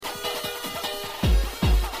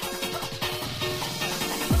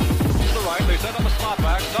set on the slot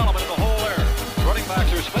back. Sullivan in the hole there. Running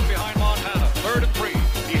backs are split behind Montana. 3rd and 3.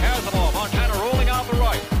 He has the ball. Montana rolling out the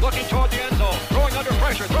right. Looking toward the end zone. Throwing under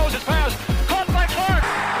pressure. Throws his pass. Caught by Clark.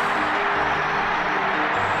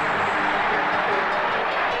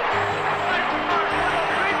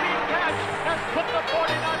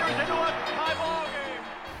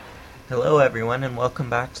 Hello everyone and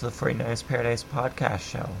welcome back to the 49ers Paradise Podcast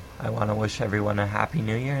Show. I want to wish everyone a Happy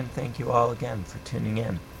New Year and thank you all again for tuning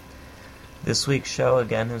in. This week's show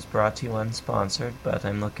again is brought to you unsponsored, but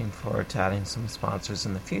I'm looking forward to adding some sponsors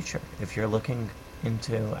in the future. If you're looking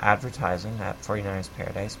into advertising at 49ers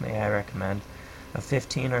Paradise, may I recommend a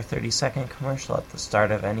 15 or 30 second commercial at the start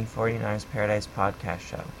of any 49ers Paradise podcast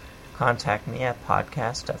show. Contact me at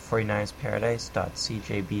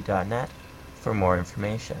podcast@49ersparadise.cjb.net for more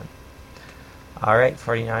information. Alright,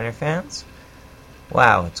 49er fans,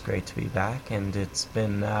 wow, it's great to be back, and it's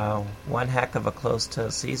been one heck of a close to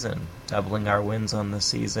a season. Doubling our wins on the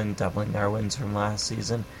season, doubling our wins from last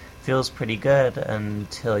season, feels pretty good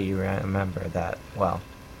until you remember that, well,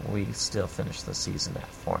 we still finished the season at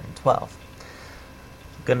 4-12. I'm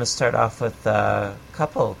going to start off with a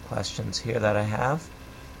couple questions here that I have.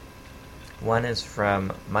 One is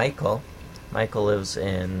from Michael. Michael lives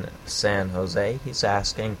in San Jose. He's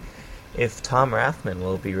asking if Tom Rathman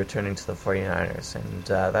will be returning to the 49ers, and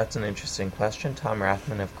that's an interesting question. Tom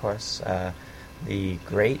Rathman, of course, the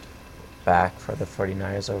great back for the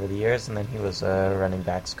 49ers over the years, and then he was a running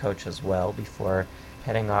backs coach as well before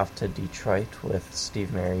heading off to Detroit with Steve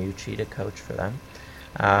Mariucci to coach for them.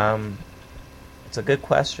 It's a good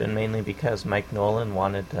question, mainly because Mike Nolan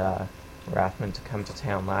wanted Rathman to come to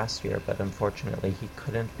town last year, but unfortunately he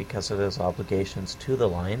couldn't because of his obligations to the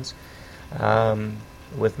Lions.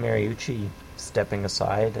 With Mariucci stepping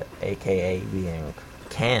aside, aka being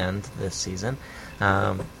canned this season,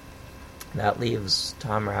 that leaves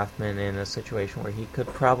Tom Rathman in a situation where he could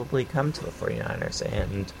probably come to the 49ers,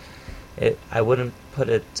 and I wouldn't put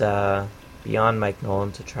it beyond Mike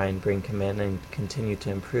Nolan to try and bring him in and continue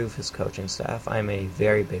to improve his coaching staff. I'm a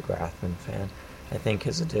very big Rathman fan. I think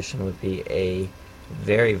his addition would be a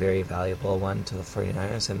very, very valuable one to the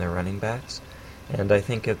 49ers and their running backs. And I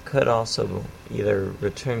think it could also either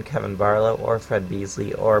return Kevin Barlow or Fred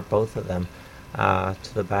Beasley or both of them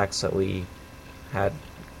to the backs that we had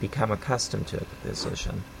become accustomed to at the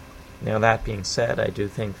position. Now, that being said, I do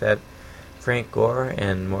think that Frank Gore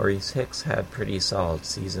and Maurice Hicks had pretty solid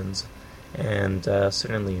seasons and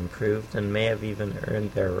certainly improved and may have even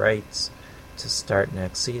earned their rights to start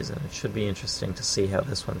next season. It should be interesting to see how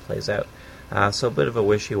this one plays out. So a bit of a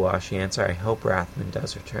wishy-washy answer. I hope Rathman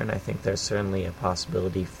does return. I think there's certainly a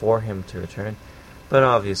possibility for him to return, but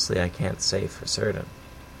obviously I can't say for certain.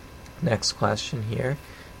 Next question here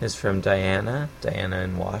is from Diana. Diana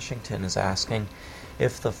in Washington is asking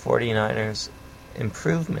if the 49ers'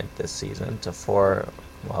 improvement this season to four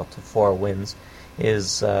wins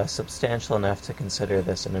is substantial enough to consider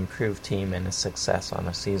this an improved team and a success on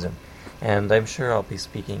a season. And I'm sure I'll be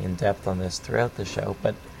speaking in depth on this throughout the show,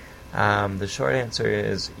 but the short answer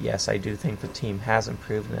is yes, I do think the team has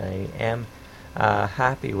improved, and I am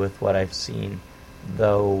happy with what I've seen,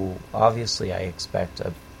 though obviously I expect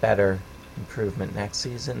a better improvement next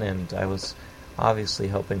season, and I was obviously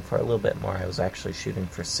hoping for a little bit more. I was actually shooting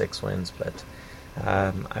for 6 wins, but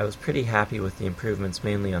I was pretty happy with the improvements,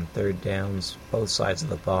 mainly on third downs, both sides of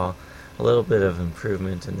the ball, a little bit of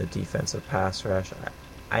improvement in the defensive pass rush.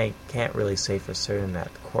 I can't really say for certain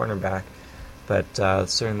at the cornerback, but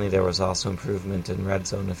certainly there was also improvement in red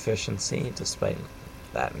zone efficiency, despite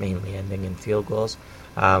that mainly ending in field goals.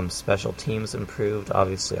 Special teams improved.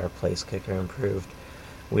 Obviously, our place kicker improved.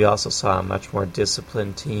 We also saw a much more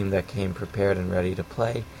disciplined team that came prepared and ready to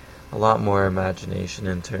play. A lot more imagination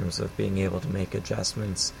in terms of being able to make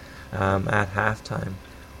adjustments at halftime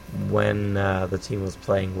when the team was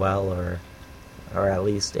playing well, or at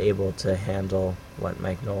least able to handle what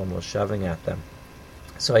Mike Nolan was shoving at them.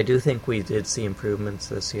 So I do think we did see improvements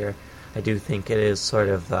this year. I do think it is sort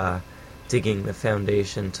of digging the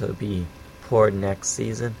foundation to be poured next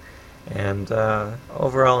season. And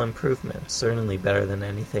overall improvement, certainly better than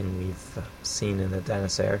anything we've seen in the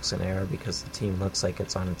Dennis Erickson era, because the team looks like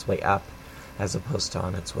it's on its way up as opposed to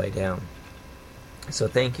on its way down. So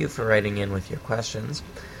thank you for writing in with your questions.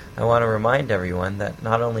 I want to remind everyone that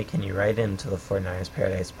not only can you write into the 49ers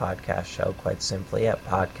Paradise podcast show quite simply at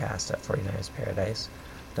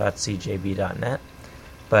podcast@49ersparadise.cjb.net,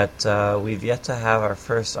 but we've yet to have our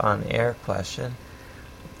first on-air question,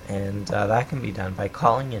 and that can be done by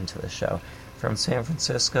calling into the show. From San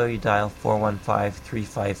Francisco, you dial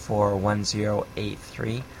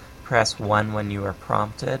 415-354-1083, press 1 when you are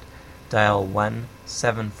prompted. dial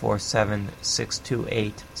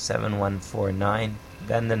 1-747-628-7149,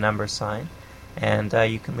 then the number sign, and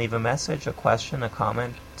you can leave a message, a question, a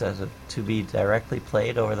comment to be directly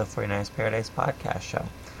played over the 49ers Paradise podcast show.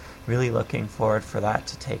 Really looking forward for that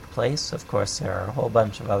to take place. Of course, there are a whole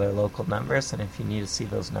bunch of other local numbers, and if you need to see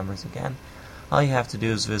those numbers again, all you have to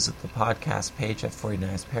do is visit the podcast page at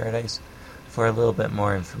 49ers Paradise for a little bit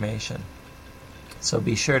more information. So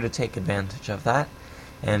be sure to take advantage of that.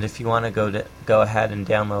 And if you want to go ahead and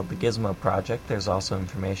download the Gizmo project, there's also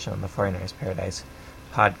information on the 49ers Paradise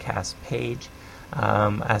podcast page.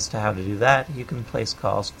 As to how to do that, you can place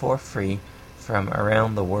calls for free from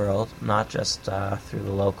around the world, not just through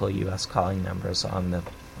the local U.S. calling numbers on the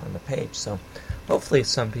page. So hopefully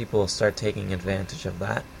some people will start taking advantage of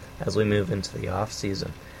that as we move into the off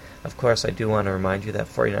season. Of course, I do want to remind you that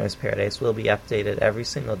 49ers Paradise will be updated every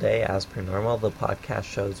single day as per normal. The podcast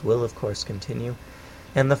shows will, of course, continue,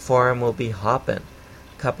 and the forum will be hopping.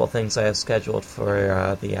 A couple things I have scheduled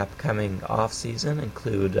for the upcoming off season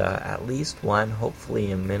include at least one,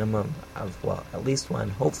 hopefully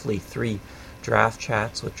three draft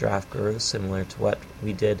chats with draft gurus, similar to what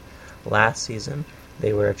we did last season.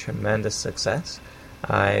 They were a tremendous success.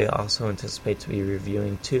 I also anticipate to be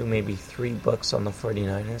reviewing 2, maybe 3 books on the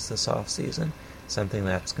 49ers this off-season, something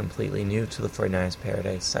that's completely new to the 49ers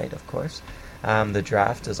Paradise site, of course. The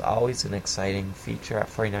draft is always an exciting feature at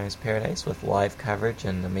 49ers Paradise with live coverage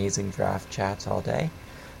and amazing draft chats all day.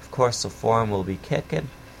 Of course, the forum will be kicking,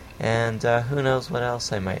 and who knows what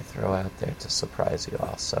else I might throw out there to surprise you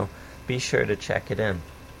all, so be sure to check it in.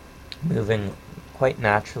 Moving quite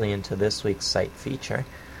naturally into this week's site feature,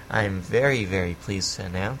 I'm very, very pleased to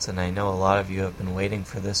announce, and I know a lot of you have been waiting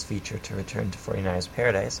for this feature to return to 49ers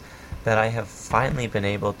Paradise, that I have finally been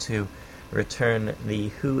able to return the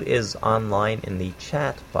Who Is Online in the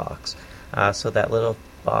Chat box. So that little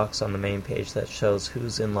box on the main page that shows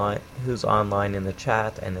who's online in the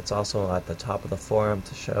chat, and it's also at the top of the forum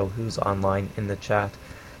to show who's online in the chat,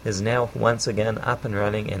 is now once again up and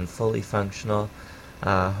running and fully functional.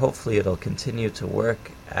 Hopefully it'll continue to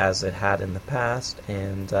work as it had in the past,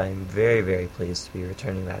 and I'm very, very pleased to be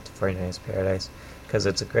returning that to 49ers Paradise, because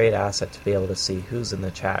it's a great asset to be able to see who's in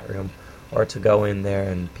the chat room, or to go in there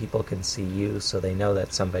and people can see you so they know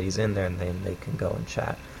that somebody's in there and then they can go and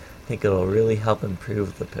chat. I think it'll really help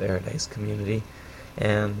improve the Paradise community,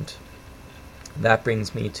 and that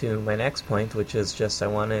brings me to my next point, which is just I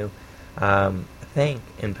want to thank,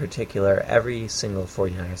 in particular, every single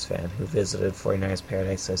 49ers fan who visited 49ers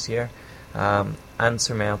Paradise this year.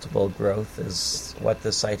 Unsurmountable growth is what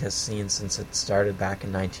the site has seen since it started back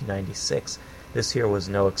in 1996. This year was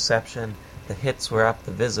no exception. The hits were up,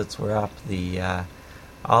 the visits were up, the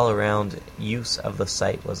all-around use of the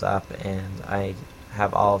site was up, and I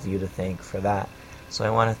have all of you to thank for that. So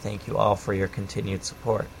I want to thank you all for your continued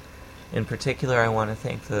support. In particular, I want to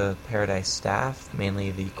thank the Paradise staff,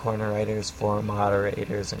 mainly the corner writers, forum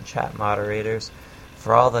moderators, and chat moderators,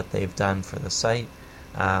 for all that they've done for the site.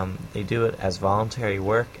 They do it as voluntary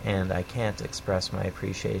work, and I can't express my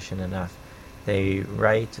appreciation enough. They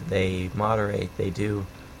write, they moderate, they do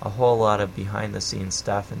a whole lot of behind-the-scenes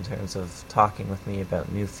stuff in terms of talking with me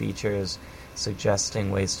about new features,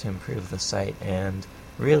 suggesting ways to improve the site, and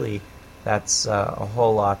really, that's a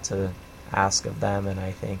whole lot to ask of them, and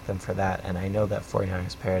I thank them for that, and I know that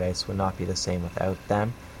 49ers Paradise would not be the same without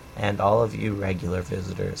them, and all of you regular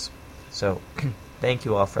visitors. So, thank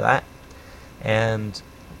you all for that. And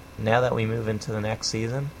now that we move into the next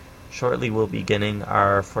season, shortly we'll be beginning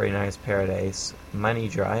our 49ers Paradise money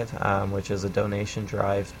drive, which is a donation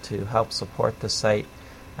drive to help support the site.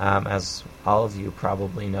 As all of you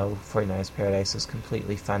probably know, 49ers Paradise is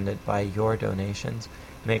completely funded by your donations.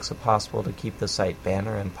 It makes it possible to keep the site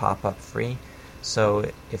banner and pop-up free.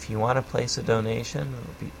 So if you want to place a donation,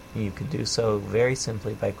 you can do so very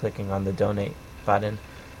simply by clicking on the donate button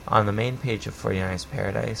on the main page of 49ers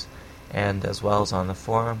Paradise, and as well as on the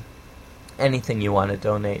forum. Anything you want to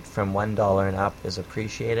donate from $1 and up is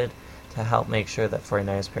appreciated to help make sure that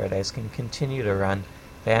 49ers Paradise can continue to run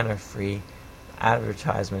banner-free,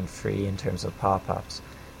 advertisement-free in terms of pop-ups.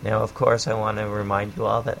 Now, of course, I want to remind you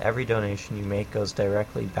all that every donation you make goes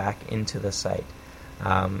directly back into the site.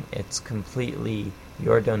 It's completely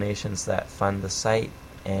your donations that fund the site,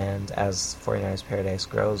 and as 49ers Paradise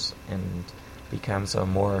grows and becomes a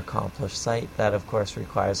more accomplished site, that of course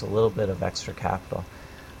requires a little bit of extra capital.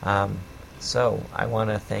 So I want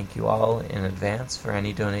to thank you all in advance for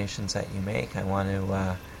any donations that you make. I want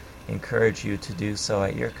to encourage you to do so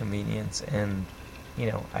at your convenience, and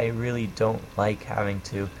I really don't like having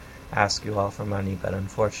to ask you all for money, but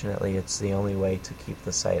unfortunately it's the only way to keep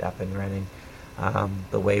the site up and running.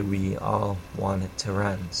 the way we all want it to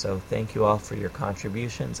run. So thank you all for your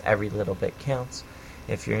contributions. Every little bit counts.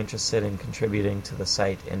 If you're interested in contributing to the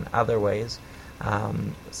site in other ways,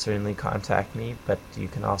 certainly contact me, but you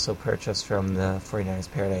can also purchase from the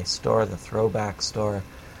 49ers Paradise store, the Throwback store,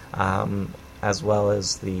 as well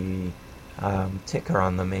as the ticker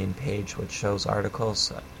on the main page, which shows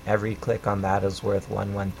articles. Every click on that is worth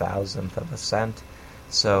 1/1000th of a cent.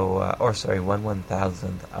 So,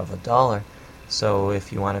 1/1000th of a dollar. So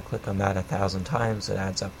if you want to click on that 1,000 times, it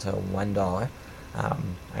adds up to $1.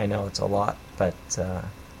 I know it's a lot, but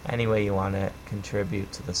any way you want to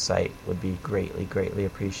contribute to the site would be greatly, greatly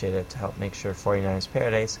appreciated to help make sure 49ers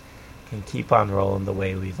Paradise can keep on rolling the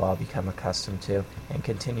way we've all become accustomed to and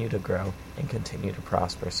continue to grow and continue to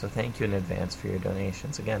prosper. So thank you in advance for your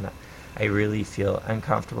donations. Again, I really feel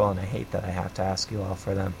uncomfortable, and I hate that I have to ask you all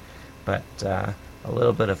for them, but a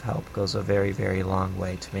little bit of help goes a very, very long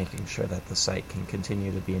way to making sure that the site can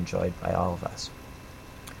continue to be enjoyed by all of us.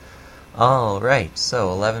 Alright,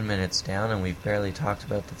 so 11 minutes down, and we've barely talked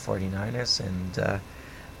about the 49ers, and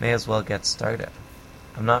may as well get started.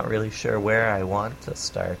 I'm not really sure where I want to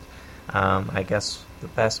start. I guess the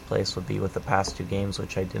best place would be with the past two games,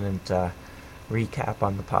 which I didn't recap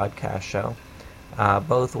on the podcast show.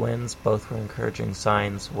 Both wins, both were encouraging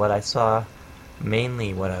signs. What I saw,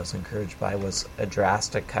 mainly what I was encouraged by, was a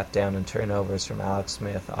drastic cut down in turnovers from Alex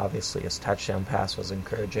Smith. Obviously, his touchdown pass was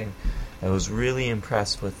encouraging. I was really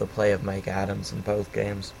impressed with the play of Mike Adams in both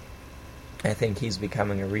games. I think he's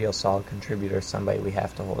becoming a real solid contributor, somebody we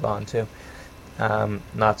have to hold on to.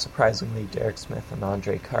 Not surprisingly, Derek Smith and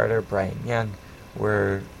Andre Carter, Brian Young,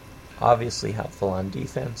 were obviously helpful on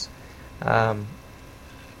defense.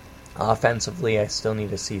 Offensively, I still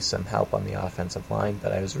need to see some help on the offensive line,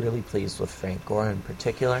 but I was really pleased with Frank Gore in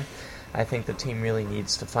particular. I think the team really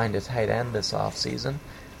needs to find a tight end this offseason,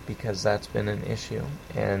 because that's been an issue.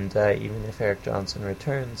 And even if Eric Johnson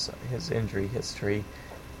returns, his injury history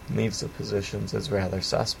leaves the positions as rather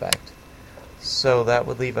suspect. So that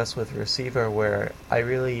would leave us with receiver, where I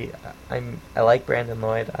like Brandon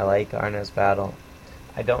Lloyd, I like Arnaz Battle.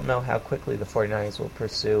 I don't know how quickly the 49ers will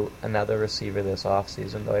pursue another receiver this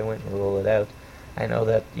offseason, though I wouldn't rule it out. I know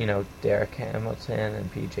that, Derek Hamilton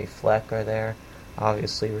and PJ Fleck are there.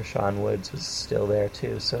 Obviously, Rashawn Woods was still there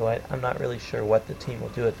too, so I'm not really sure what the team will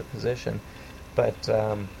do at the position. But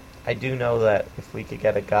I do know that if we could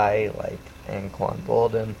get a guy like Anquan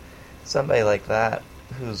Bolden, somebody like that,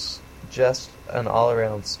 who's just an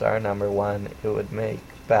all-around star number one, it would make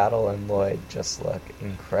Battle and Lloyd just look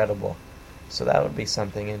incredible. So that would be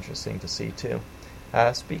something interesting to see too.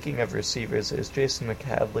 Speaking of receivers, there's Jason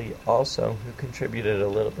McCadley also, who contributed a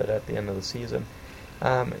little bit at the end of the season.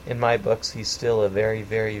 In my books, he's still a very,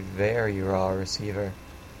 very, very raw receiver,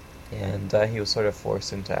 and he was sort of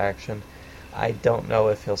forced into action. I don't know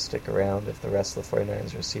if he'll stick around if the rest of the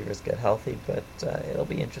 49ers receivers get healthy, but it'll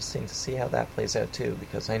be interesting to see how that plays out too,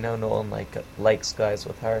 because I know Nolan likes guys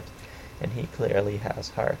with heart, and he clearly has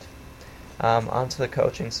heart. On to the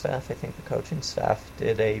coaching staff. I think the coaching staff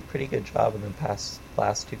did a pretty good job in the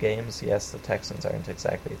last two games. Yes, the Texans aren't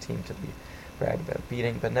exactly a team to be bragged about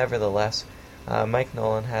beating, but nevertheless, Mike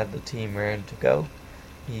Nolan had the team raring to go.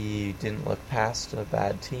 He didn't look past a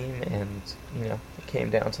bad team, and, it came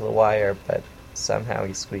down to the wire, but somehow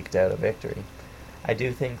he squeaked out a victory. I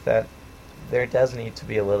do think that there does need to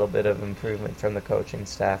be a little bit of improvement from the coaching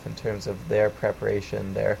staff in terms of their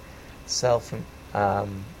preparation, their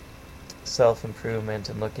self-improvement,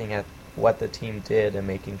 and looking at what the team did and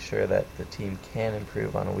making sure that the team can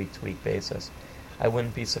improve on a week-to-week basis. I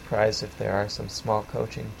wouldn't be surprised if there are some small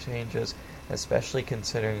coaching changes, especially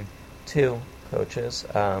considering two coaches,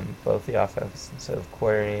 both the offensive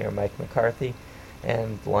coordinator Mike McCarthy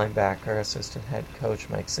and linebacker assistant head coach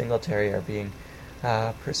Mike Singletary are being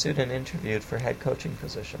pursued and interviewed for head coaching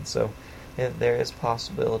positions. So there is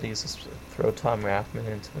possibilities to throw Tom Rathman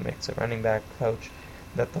into the mix at running back coach,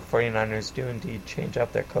 that the 49ers do indeed change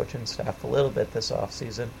up their coaching staff a little bit this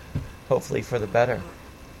offseason, hopefully for the better.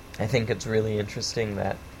 I think it's really interesting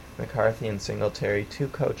that McCarthy and Singletary, two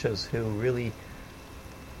coaches who really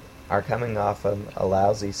are coming off a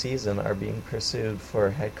lousy season, are being pursued for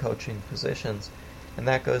head coaching positions. And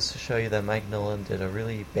that goes to show you that Mike Nolan did a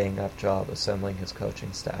really bang-up job assembling his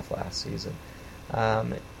coaching staff last season.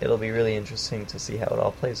 It'll be really interesting to see how it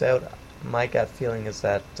all plays out. My gut feeling is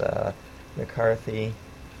that McCarthy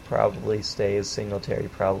probably stays, Singletary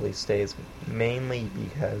probably stays, mainly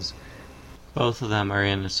because both of them are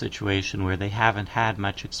in a situation where they haven't had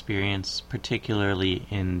much experience, particularly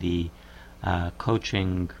in the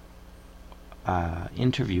coaching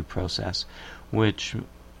interview process, which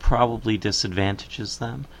probably disadvantages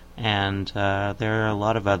them. And there are a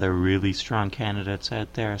lot of other really strong candidates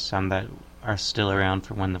out there, some that are still around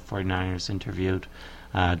from when the 49ers interviewed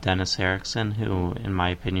Dennis Erickson, who, in my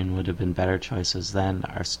opinion, would have been better choices then,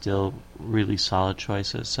 are still really solid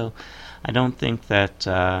choices. So I don't think that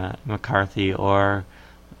McCarthy or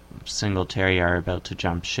Singletary are about to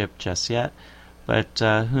jump ship just yet. But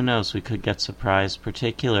who knows, we could get surprised,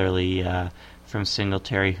 particularly from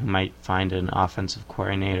Singletary, who might find an offensive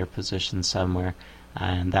coordinator position somewhere,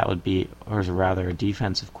 and that would be, or rather a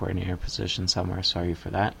defensive coordinator position somewhere, sorry for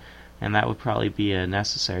that, and that would probably be a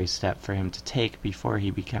necessary step for him to take before he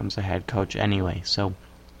becomes a head coach anyway, so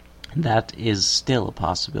that is still a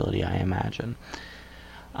possibility, I imagine.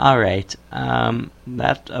 Alright,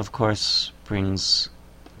 that of course brings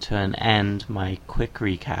to an end my quick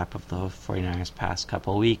recap of the 49ers past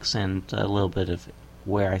couple weeks and a little bit of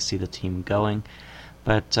where I see the team going.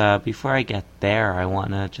 But before I get there, I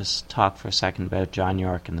want to just talk for a second about John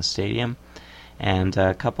York and the stadium and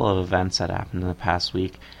a couple of events that happened in the past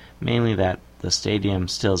week, mainly that the stadium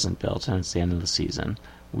still isn't built and it's the end of the season.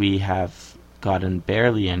 We have gotten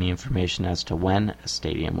barely any information as to when a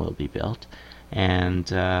stadium will be built,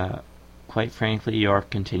 and quite frankly, York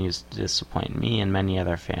continues to disappoint me and many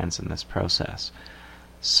other fans in this process.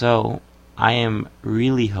 So I am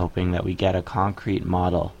really hoping that we get a concrete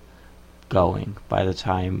model going by the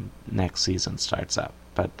time next season starts up.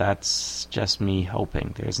 But that's just me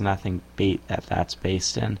hoping. There's nothing that's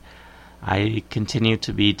based in. I continue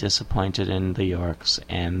to be disappointed in the Yorks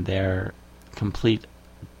and their complete,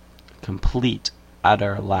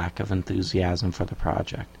 utter lack of enthusiasm for the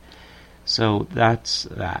project. So that's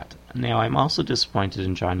that. Now, I'm also disappointed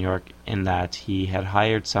in John York in that he had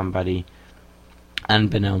hired somebody,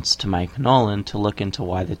 unbeknownst to Mike Nolan, to look into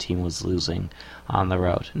why the team was losing on the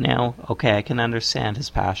road. Now, okay, I can understand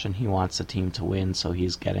his passion. He wants the team to win, so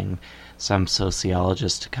he's getting some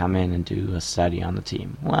sociologist to come in and do a study on the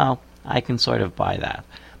team. Well, I can sort of buy that.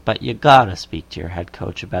 But you gotta speak to your head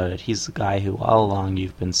coach about it. He's the guy who all along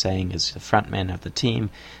you've been saying is the front man of the team,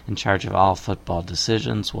 in charge of all football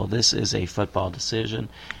decisions. Well, this is a football decision,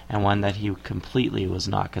 and one that he completely was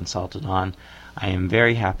not consulted on. I am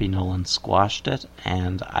very happy Nolan squashed it,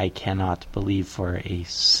 and I cannot believe for a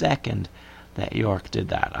second that York did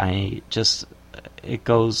that. It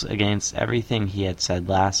goes against everything he had said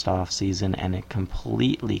last off-season, and it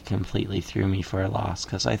completely threw me for a loss,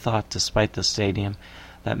 because I thought, despite the stadium,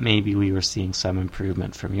 that maybe we were seeing some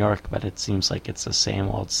improvement from York, but it seems like it's the same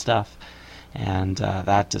old stuff, and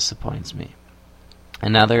that disappoints me.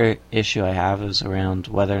 Another issue I have is around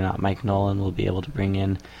whether or not Mike Nolan will be able to bring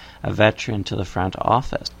in a veteran to the front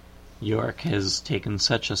office. York has taken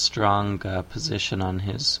such a strong position on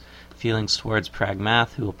his feelings towards Prag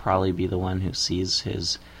Math, who will probably be the one who sees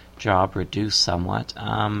his job reduced somewhat.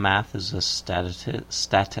 Math is a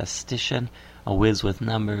statistician, a whiz with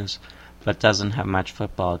numbers, but doesn't have much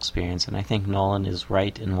football experience, and I think Nolan is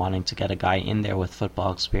right in wanting to get a guy in there with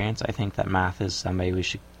football experience. I think that Math is somebody we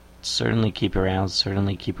should certainly keep around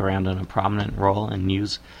in a prominent role and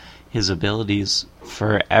use his abilities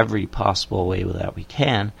for every possible way that we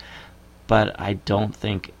can, but I don't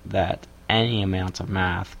think that any amount of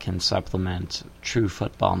Math can supplement true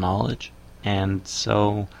football knowledge, and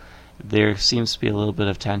so there seems to be a little bit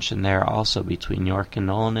of tension there also between York and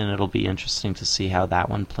Nolan, and it'll be interesting to see how that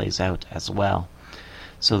one plays out as well.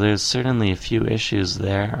 So there's certainly a few issues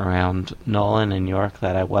there around Nolan and York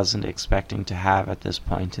that I wasn't expecting to have at this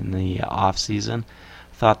point in the off-season.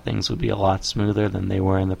 Thought things would be a lot smoother than they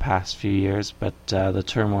were in the past few years, but the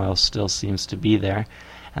turmoil still seems to be there,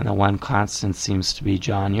 and the one constant seems to be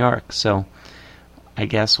John York. So I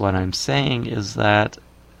guess what I'm saying is that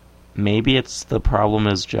maybe it's the problem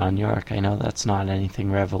is John York. I know that's not anything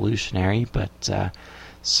revolutionary, but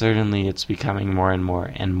certainly it's becoming more and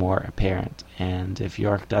more apparent. And if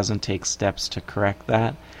York doesn't take steps to correct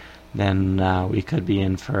that, then we could be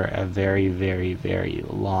in for a very, very, very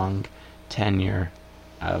long tenure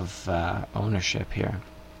of ownership here.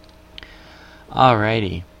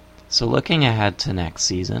 Alrighty, so looking ahead to next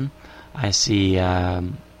season, I see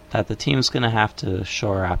that the team's going to have to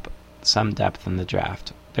shore up some depth in the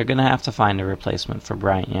draft. They're going to have to find a replacement for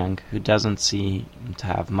Bryant Young, who doesn't seem to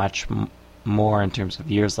have much more in terms of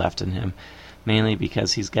years left in him, mainly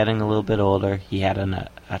because he's getting a little bit older. He had a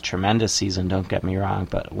tremendous season, don't get me wrong,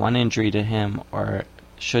 but one injury to him, or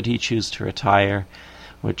should he choose to retire,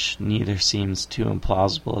 which neither seems too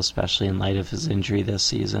implausible, especially in light of his injury this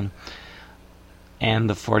season, and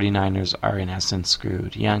the 49ers are in essence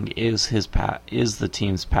screwed. Young is the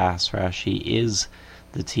team's pass rush. He is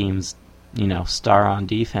the team's star on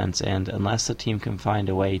defense, and unless the team can find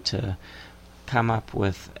a way to come up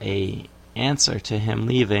with a answer to him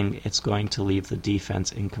leaving, it's going to leave the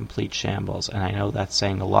defense in complete shambles. And I know that's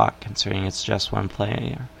saying a lot considering it's just one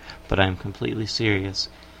player, but I'm completely serious.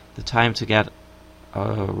 The time to get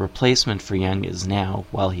a replacement for Young is now,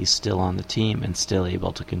 while he's still on the team and still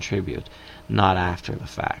able to contribute, not after the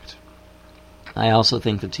fact. I also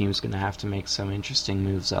think the team's going to have to make some interesting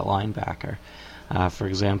moves at linebacker. For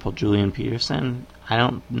example, Julian Peterson, I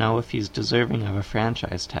don't know if he's deserving of a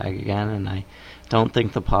franchise tag again, and I don't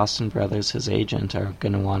think the Poston brothers, his agent, are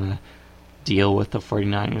going to want to deal with the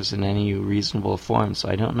 49ers in any reasonable form, so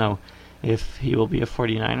I don't know if he will be a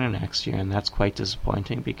 49er next year, and that's quite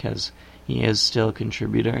disappointing because he is still a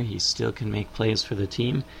contributor. He still can make plays for the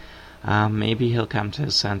team. Maybe he'll come to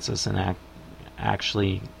his senses and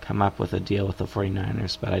actually come up with a deal with the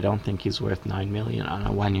 49ers, but I don't think he's worth $9 million on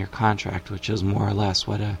a one-year contract, which is more or less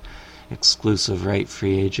what a exclusive right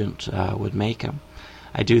free agent would make him.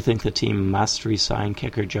 I do think the team must re-sign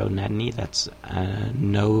kicker Joe Nedney. That's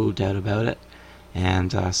no doubt about it.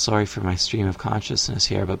 And sorry for my stream of consciousness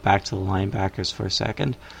here, but back to the linebackers for a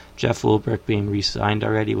second. Jeff Wilbrook being re-signed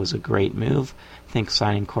already was a great move. I think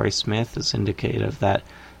signing Corey Smith is indicative that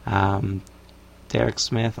Derek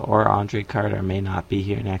Smith or Andre Carter may not be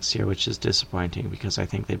here next year, which is disappointing because I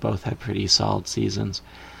think they both had pretty solid seasons.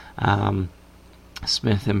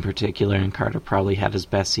 Smith in particular, and Carter probably had his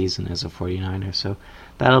best season as a 49er, so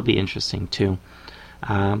that'll be interesting too.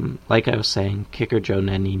 Like I was saying, kicker Joe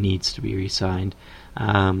Nedney needs to be re-signed.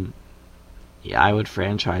 I would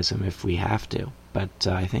franchise him if we have to, but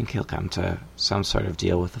I think he'll come to some sort of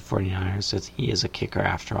deal with the 49ers. He is a kicker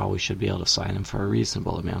after all. We should be able to sign him for a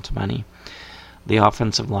reasonable amount of money. The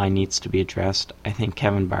offensive line needs to be addressed. I think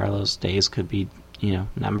Kevin Barlow's days could be,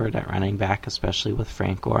 numbered at running back, especially with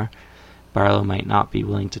Frank Gore. Barlow might not be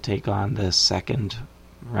willing to take on the second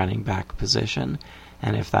running back position,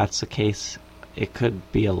 and if that's the case, it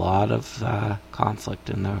could be a lot of conflict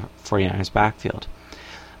in the 49ers backfield.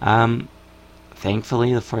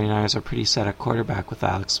 Thankfully, the 49ers are pretty set at quarterback with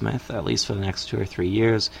Alex Smith, at least for the next 2 or 3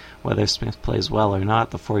 years. Whether Smith plays well or not,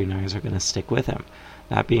 the 49ers are going to stick with him.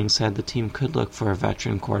 That being said, the team could look for a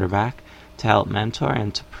veteran quarterback to help mentor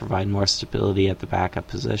and to provide more stability at the backup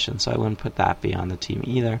position, so I wouldn't put that beyond the team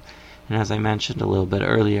either. And as I mentioned a little bit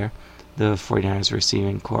earlier, the 49ers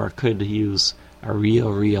receiving core could use a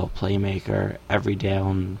real playmaker, every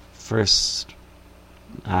down, first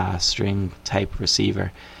string type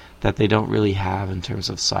receiver that they don't really have in terms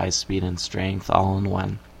of size, speed, and strength all in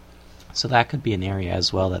one. So that could be an area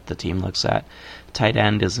as well that the team looks at. Tight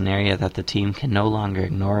end is an area that the team can no longer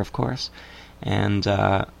ignore, of course, and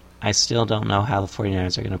I still don't know how the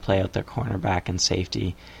 49ers are going to play out their cornerback and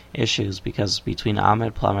safety issues, because between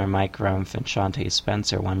Ahmed Plummer, Mike Rumph, and Shante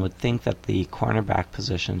Spencer, one would think that the cornerback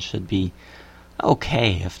position should be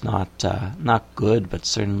okay, if not good, but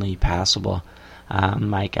certainly passable.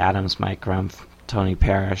 Mike Adams, Mike Rumph, Tony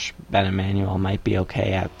Parrish, Ben Emanuel might be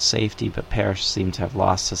okay at safety, but Parrish seemed to have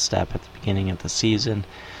lost a step at the beginning of the season.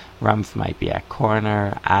 Rumph might be at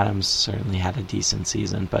corner. Adams certainly had a decent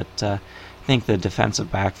season, but I think the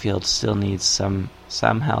defensive backfield still needs some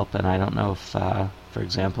help, and I don't know if, for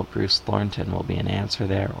example, Bruce Thornton will be an answer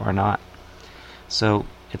there or not. So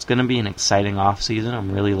it's going to be an exciting offseason.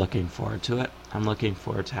 I'm really looking forward to it. I'm looking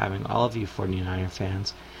forward to having all of you 49er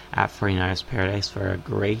fans at 49ers Paradise for a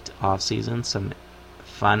great offseason. Some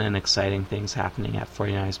fun and exciting things happening at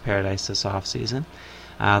 49ers Paradise this offseason.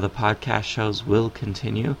 The podcast shows will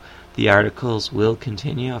continue. The articles will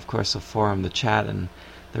continue. Of course, the forum, the chat, and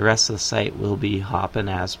the rest of the site will be hopping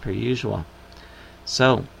as per usual.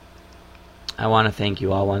 So, I want to thank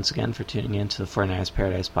you all once again for tuning in to the 49ers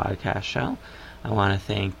Paradise podcast show. I want to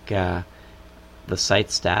thank the site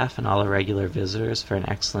staff and all the regular visitors for an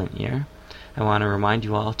excellent year. I want to remind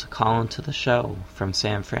you all to call into the show from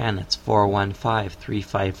San Fran. It's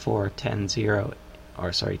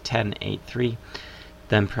 415-354-1083.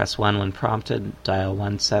 Then press 1 when prompted. Dial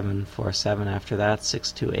 1747 after that,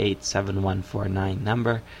 628-7149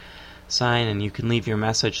 number. Sign, and you can leave your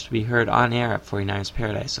message to be heard on air at 49ers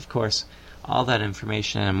Paradise. Of course, all that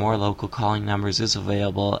information and more local calling numbers is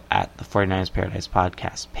available at the 49ers Paradise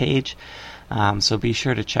podcast page. So be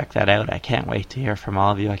sure to check that out. I can't wait to hear from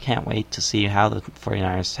all of you. I can't wait to see how the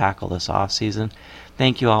 49ers tackle this offseason.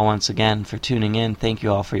 Thank you all once again for tuning in. Thank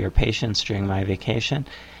you all for your patience during my vacation.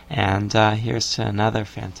 And here's to another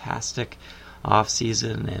fantastic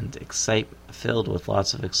offseason and filled with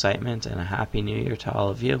lots of excitement, and a happy new year to all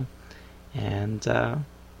of you. And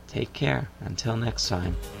take care. Until next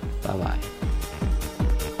time. Bye-bye.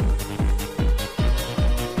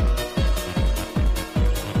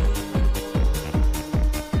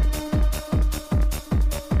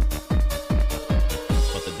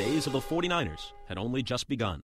 days of the 49ers had only just begun.